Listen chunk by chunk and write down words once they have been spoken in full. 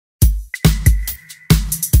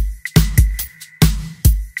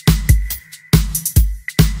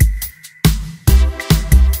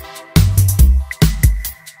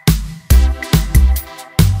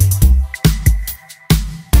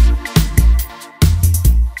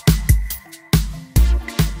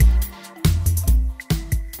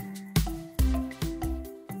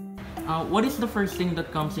what is the first thing that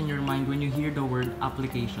comes in your mind when you hear the word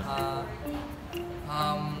application?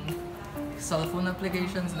 Cell phone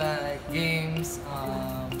applications like games.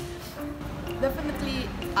 Definitely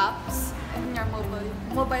apps in your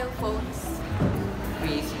mobile phones.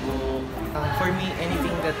 Facebook. For me,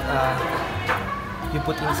 anything that you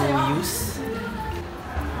put into use.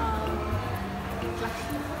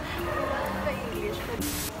 The English,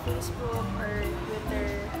 Facebook or Twitter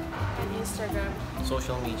and Instagram.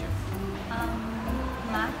 Social media.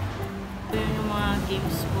 Math. Yung mga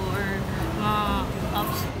games po or mga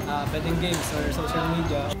apps. Betting games or social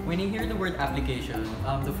media. When you hear the word application,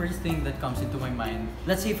 the first thing that comes into my mind,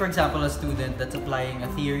 let's say for example a student that's applying a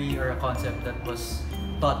theory or a concept that was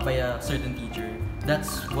taught by a certain teacher.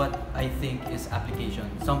 That's what I think is application.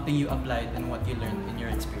 Something you applied and what you learned in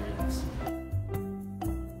your experience.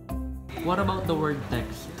 What about the word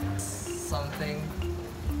text? Something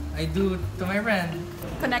I do to my friend.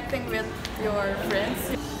 Connecting with your friends.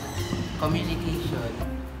 Communication.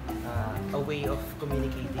 A way of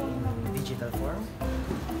communicating in digital form.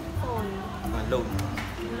 Phone. Load.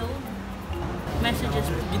 Load. Messages.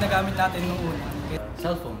 Ginagamit natin nung una.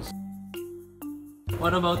 Cell phones.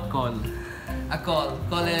 What about call? A call.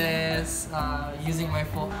 Call is using my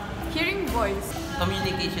phone. Hearing voice.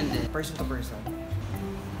 Communication din. Person to person.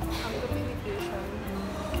 Communication.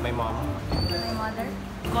 My mom. My mother.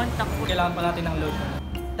 Contact po. Kailangan pa natin ng load.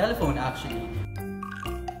 Telephone actually.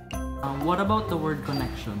 What about the word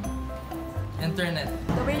connection? Internet.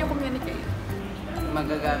 The way you communicate.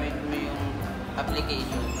 Magagamit mo yung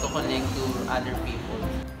application to connect to other people.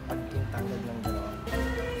 Pag-intanggal ng dalawa.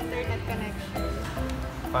 Internet connection.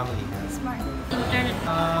 Family. Smart. Internet.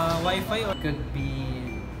 Wi-Fi or Could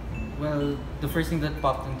be, well, the first thing that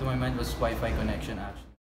popped into my mind was Wi-Fi connection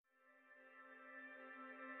actually.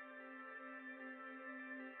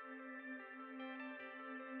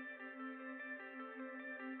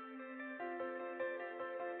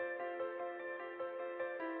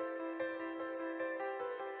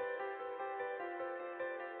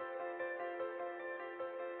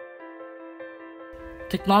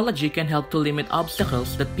 Technology can help to limit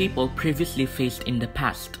obstacles that people previously faced in the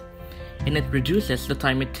past, and it reduces the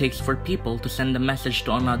time it takes for people to send a message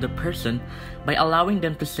to another person by allowing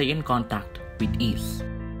them to stay in contact with ease.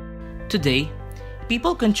 Today,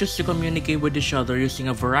 people can choose to communicate with each other using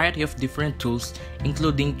a variety of different tools,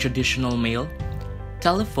 including traditional mail,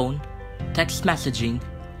 telephone, text messaging,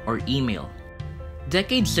 or email.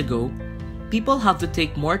 Decades ago, people had to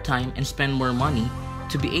take more time and spend more money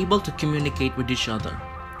to be able to communicate with each other.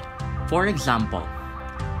 For example,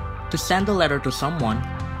 to send a letter to someone,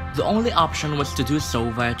 the only option was to do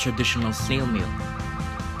so via traditional snail mail.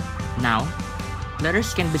 Now,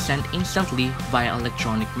 letters can be sent instantly via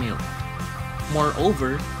electronic mail.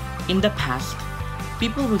 Moreover, in the past,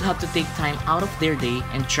 people would have to take time out of their day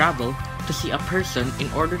and travel to see a person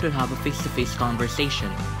in order to have a face-to-face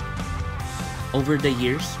conversation. Over the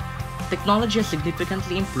years, technology has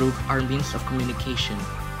significantly improved our means of communication.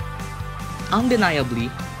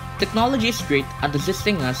 Undeniably, technology is great at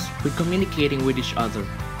assisting us with communicating with each other.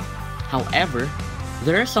 However,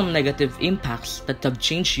 there are some negative impacts that have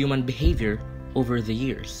changed human behavior over the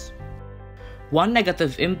years. One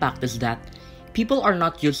negative impact is that people are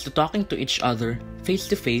not used to talking to each other face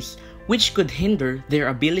to face, which could hinder their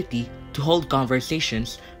ability to hold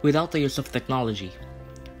conversations without the use of technology.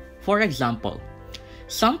 For example,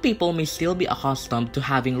 some people may still be accustomed to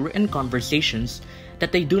having written conversations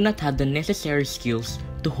that they do not have the necessary skills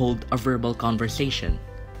to hold a verbal conversation.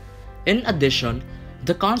 In addition,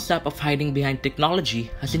 the concept of hiding behind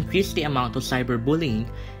technology has increased the amount of cyberbullying,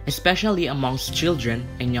 especially amongst children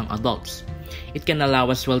and young adults. It can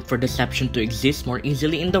allow as well for deception to exist more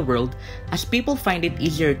easily in the world, as people find it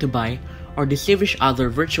easier to buy or deceive each other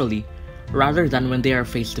virtually rather than when they are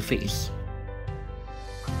face to face.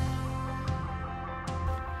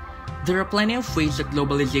 There are plenty of ways that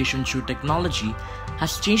globalization through technology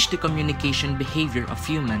has changed the communication behavior of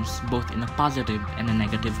humans both in a positive and a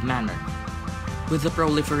negative manner. With the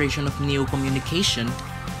proliferation of neo-communication,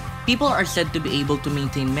 people are said to be able to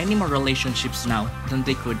maintain many more relationships now than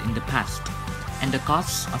they could in the past, and the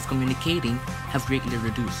costs of communicating have greatly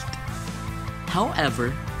reduced.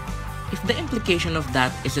 However, if the implication of that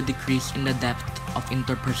is a decrease in the depth of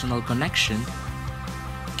interpersonal connection,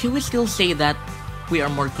 can we still say that we are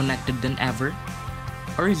more connected than ever?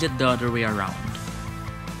 Or is it the other way around?